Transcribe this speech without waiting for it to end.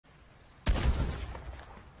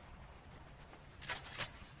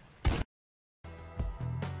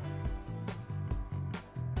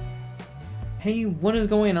Hey, what is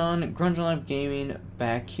going on? Grunge Lab Gaming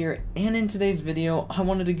back here, and in today's video I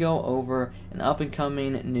wanted to go over an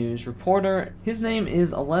up-and-coming news reporter. His name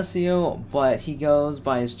is Alessio, but he goes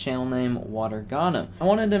by his channel name WaterGotHim. I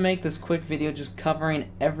wanted to make this quick video just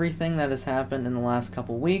covering everything that has happened in the last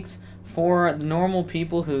couple weeks for the normal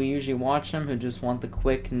people who usually watch him, who just want the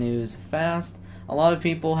quick news fast. A lot of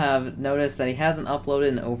people have noticed that he hasn't uploaded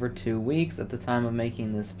in over 2 weeks at the time of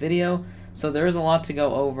making this video, so there is a lot to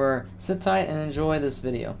go over. Sit tight and enjoy this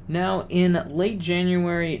video. Now, in late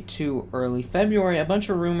January to early February, a bunch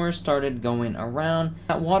of rumors started going around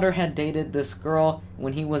that Water had dated this girl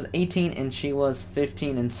when he was 18 and she was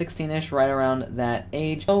 15 and 16-ish, right around that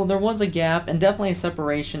age. So there was a gap and definitely a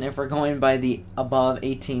separation if we're going by the above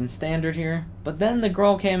 18 standard here. But then the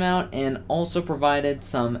girl came out and also provided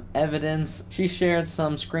some evidence. She shared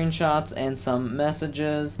some screenshots and some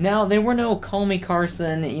messages. Now, they were no call me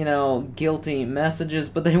Carson, guilty messages,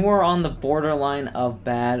 but they were on the borderline of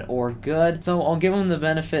bad or good. So I'll give them the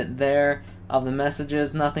benefit there of the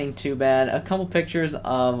messages, nothing too bad. A couple pictures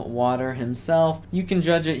of Water himself. You can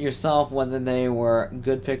judge it yourself whether they were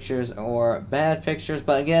good pictures or bad pictures,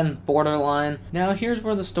 but again, borderline. Now here's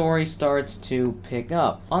where the story starts to pick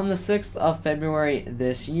up. On the 6th of February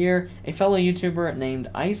this year, a fellow YouTuber named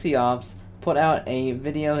Icee put out a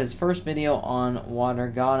video, his first video on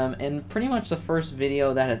WaterGotHim, and pretty much the first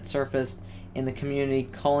video that had surfaced in the community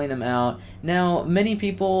calling him out. Now, many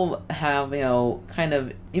people have, kind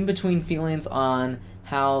of in-between feelings on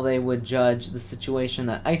how they would judge the situation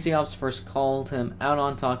that Icee first called him out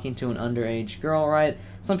on, talking to an underage girl, right?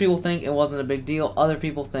 Some people think it wasn't a big deal, other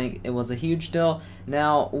people think it was a huge deal.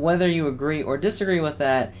 Now, whether you agree or disagree with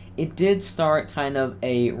that, it did start kind of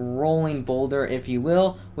a rolling boulder, if you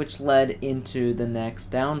will, which led into the next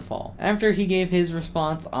downfall. After he gave his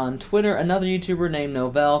response on Twitter, another YouTuber named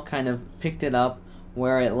Novell kind of picked it up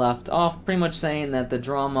where it left off, pretty much saying that the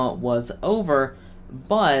drama was over,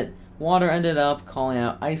 but Water ended up calling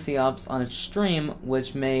out Icee on its stream,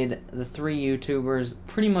 which made the 3 YouTubers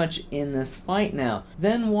pretty much in this fight now.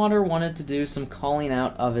 Then Water wanted to do some calling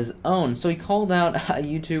out of his own, so he called out a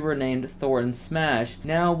YouTuber named Thordan Smash.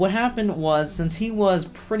 Now, what happened was, since he was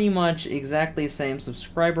pretty much exactly the same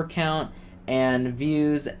subscriber count and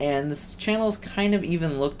views, and the channels kind of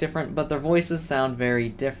even look different, but their voices sound very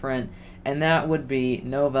different, and that would be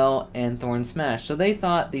Novell and Thordan Smash. So they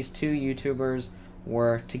thought these 2 YouTubers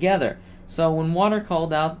were together. So when Water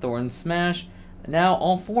called out Thordan Smash, now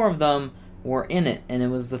all 4 of them were in it, and it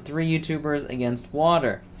was the 3 YouTubers against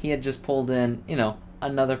Water. He had just pulled in,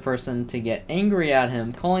 another person to get angry at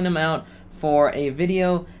him, calling him out for a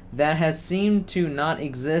video that has seemed to not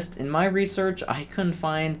exist. In my research, I couldn't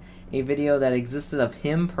find a video that existed of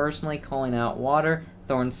him personally calling out Water,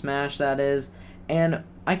 Thordan Smash that is, and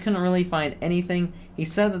I couldn't really find anything. He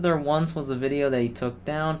said that there once was a video that he took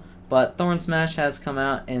down, but Thordan Smash has come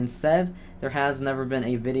out and said there has never been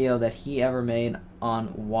a video that he ever made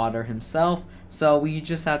on Water himself, so we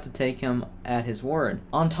just have to take him at his word.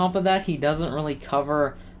 On top of that, he doesn't really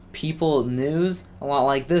cover people news, a lot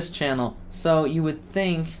like this channel, so you would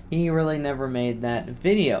think he really never made that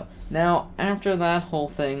video. Now, after that whole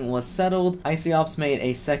thing was settled, Icee made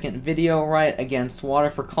a second video right against Water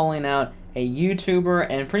for calling out a YouTuber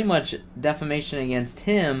and pretty much defamation against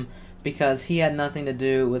him, because he had nothing to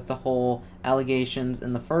do with the whole allegations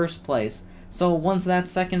in the first place. So once that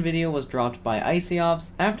second video was dropped by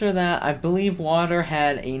Icee, after that, I believe Water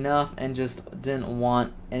had enough and just didn't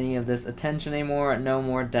want any of this attention anymore, no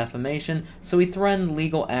more defamation, so he threatened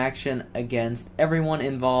legal action against everyone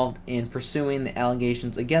involved in pursuing the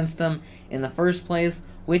allegations against him in the first place,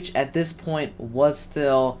 which at this point was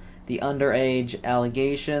still the underage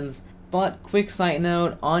allegations. But quick side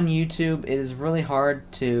note, on YouTube it is really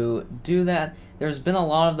hard to do that. There's been a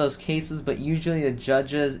lot of those cases, but usually the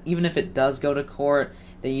judges, even if it does go to court,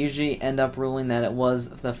 they usually end up ruling that it was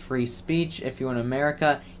the free speech if you're in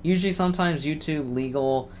America. Usually sometimes YouTube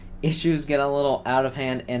legal issues get a little out of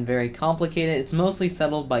hand and very complicated. It's mostly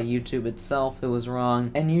settled by YouTube itself, who was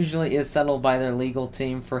wrong, and usually is settled by their legal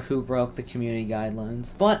team for who broke the community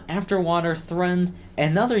guidelines. But after Water threatened,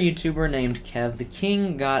 another YouTuber named Kev the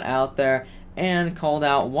King got out there and called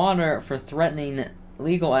out Water for threatening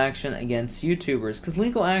legal action against YouTubers, because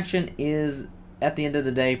legal action is, at the end of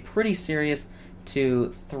the day, pretty serious to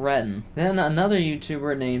threaten. Then another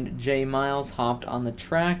YouTuber named J Miles hopped on the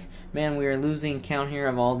track. Man, we are losing count here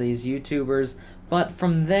of all these YouTubers. But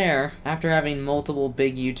from there, after having multiple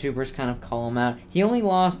big YouTubers kind of call him out, he only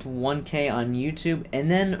lost 1K on YouTube, and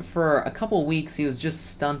then for a couple weeks he was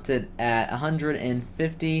just stunted at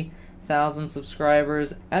 150,000 5,000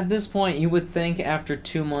 subscribers. At this point, you would think after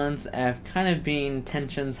 2 months of kind of being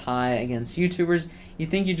tensions high against YouTubers, you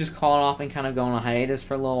think you just call it off and kind of go on a hiatus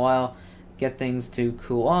for a little while, get things to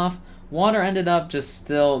cool off. Water ended up just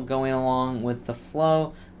still going along with the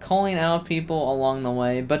flow, calling out people along the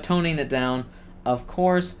way, but toning it down, of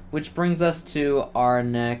course, which brings us to our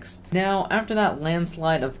next. Now, after that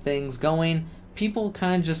landslide of things going, people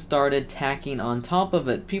kind of just started tacking on top of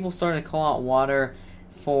it. People started to call out Water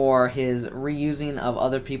for his reusing of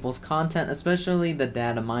other people's content, especially the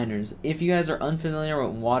data miners. If you guys are unfamiliar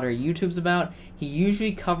with Water YouTube's about, he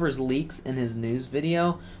usually covers leaks in his news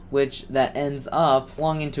video, which that ends up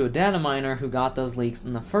belonging to a data miner who got those leaks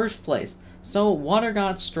in the first place. So Water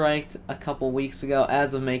got striked a couple weeks ago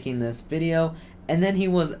as of making this video, and then he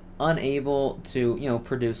was unable to,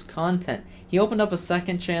 produce content. He opened up a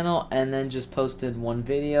second channel and then just posted one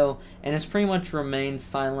video, and has pretty much remained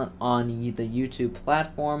silent on the YouTube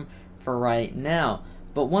platform for right now.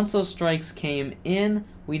 But once those strikes came in,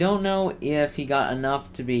 we don't know if he got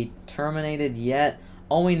enough to be terminated yet.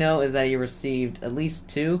 All we know is that he received at least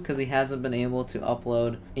 2, because he hasn't been able to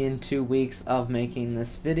upload in 2 weeks of making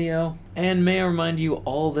this video. And may I remind you,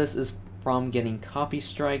 all this is from getting copy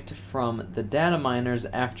striked from the data miners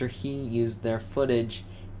after he used their footage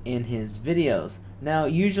in his videos. Now,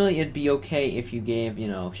 usually it'd be okay if you gave,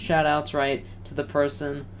 shoutouts, right, to the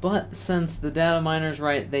person, but since the data miners,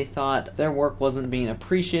 right, they thought their work wasn't being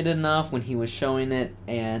appreciated enough when he was showing it,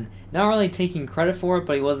 and not really taking credit for it,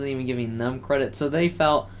 but he wasn't even giving them credit, so they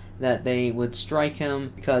felt that they would strike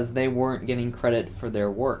him because they weren't getting credit for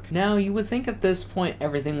their work. Now, you would think at this point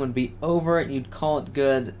everything would be over, you'd call it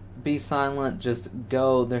good, be silent, just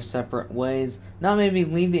go their separate ways, not maybe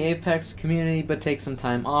leave the Apex community, but take some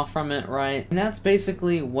time off from it, right? And that's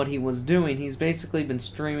basically what he was doing. He's basically been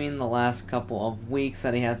streaming the last couple of weeks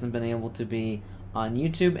that he hasn't been able to be on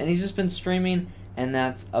YouTube, and he's just been streaming, and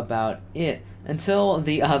that's about it. Until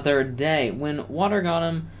the other day, when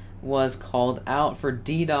WaterGotHim was called out for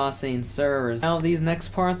DDosing servers. Now, these next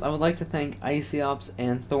parts, I would like to thank Icee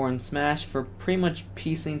and Thordan Smash for pretty much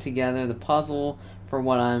piecing together the puzzle for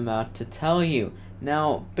what I'm about to tell you.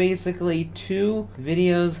 Now, basically, 2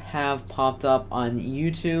 videos have popped up on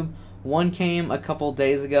YouTube. One came a couple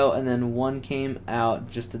days ago, and then one came out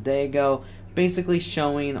just a day ago, basically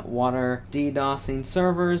showing Water DDosing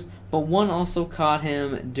servers, but one also caught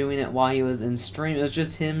him doing it while he was in stream. It was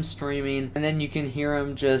just him streaming, and then you can hear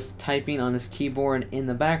him just typing on his keyboard in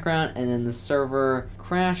the background, and then the server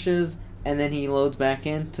crashes, and then he loads back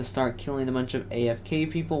in to start killing a bunch of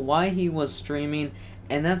AFK people while he was streaming,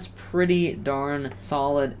 and that's pretty darn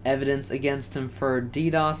solid evidence against him for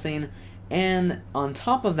DDosing. And on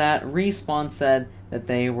top of that, Respawn said that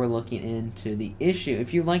they were looking into the issue.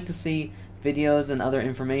 If you'd like to see videos and other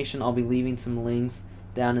information, I'll be leaving some links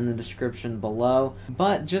down in the description below.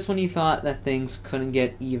 But just when you thought that things couldn't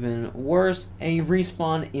get even worse, a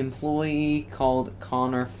Respawn employee called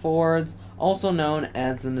Connor Fords, also known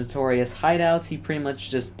as the Notorious Hideouts, he pretty much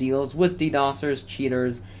just deals with DDosers,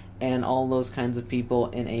 cheaters, and all those kinds of people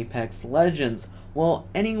in Apex Legends. Well,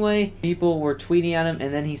 anyway, people were tweeting at him,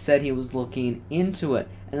 and then he said he was looking into it.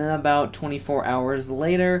 And then about 24 hours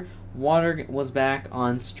later, Water was back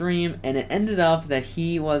on stream, and it ended up that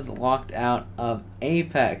he was locked out of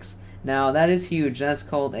Apex. Now, that is huge. That's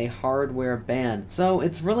called a hardware ban. So,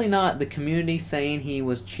 it's really not the community saying he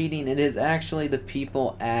was cheating. It is actually the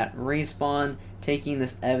people at Respawn taking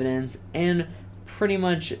this evidence and pretty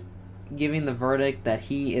much giving the verdict that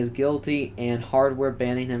he is guilty and hardware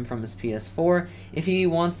banning him from his PS4. If he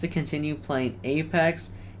wants to continue playing Apex,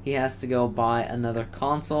 he has to go buy another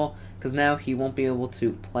console, because now he won't be able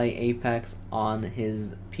to play Apex on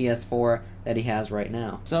his PS4 that he has right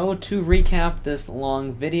now. So to recap this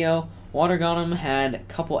long video, WaterGotHim had a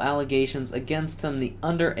couple allegations against him. The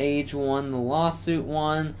underage one, the lawsuit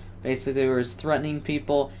one, basically where he's threatening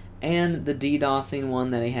people, and the DDosing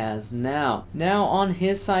one that he has now. Now on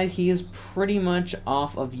his side, he is pretty much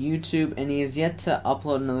off of YouTube, and he has yet to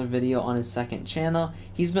upload another video on his second channel.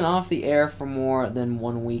 He's been off the air for more than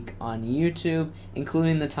 1 week on YouTube,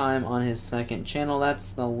 including the time on his second channel. That's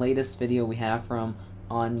the latest video we have from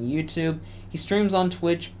on YouTube. He streams on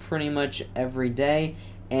Twitch pretty much every day,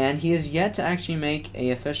 and he has yet to actually make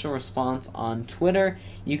a official response on Twitter.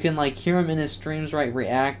 You can hear him in his streams, right,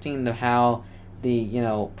 reacting to how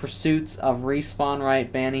the pursuits of Respawn,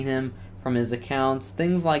 right, banning him from his accounts,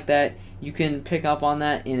 things like that. You can pick up on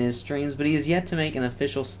that in his streams, but he has yet to make an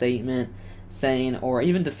official statement saying or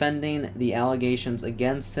even defending the allegations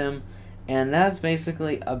against him, and that's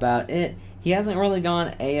basically about it. He hasn't really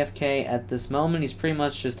gone AFK at this moment. He's pretty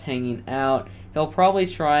much just hanging out. He'll probably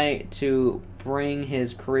try to bring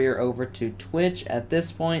his career over to Twitch at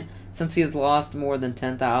this point, since he has lost more than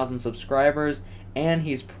 10,000 subscribers and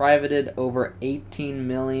he's privated over 18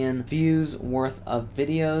 million views worth of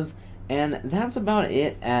videos. And that's about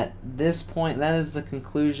it at this point. That is the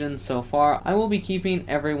conclusion so far. I will be keeping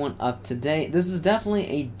everyone up to date. This is definitely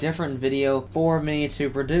a different video for me to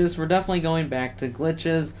produce. We're definitely going back to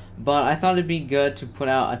glitches, but I thought it'd be good to put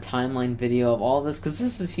out a timeline video of all this, because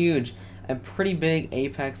this is huge. A pretty big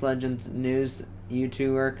Apex Legends news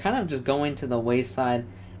YouTuber kind of just going to the wayside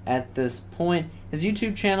at this point. His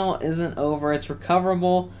YouTube channel isn't over. It's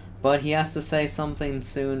recoverable, but he has to say something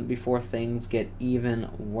soon before things get even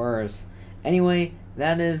worse. Anyway,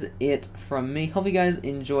 that is it from me. Hope you guys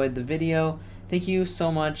enjoyed the video. Thank you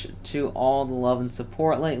so much to all the love and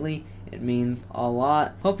support lately. It means a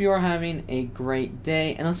lot. Hope you are having a great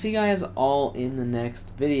day, and I'll see you guys all in the next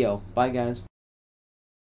video. Bye, guys.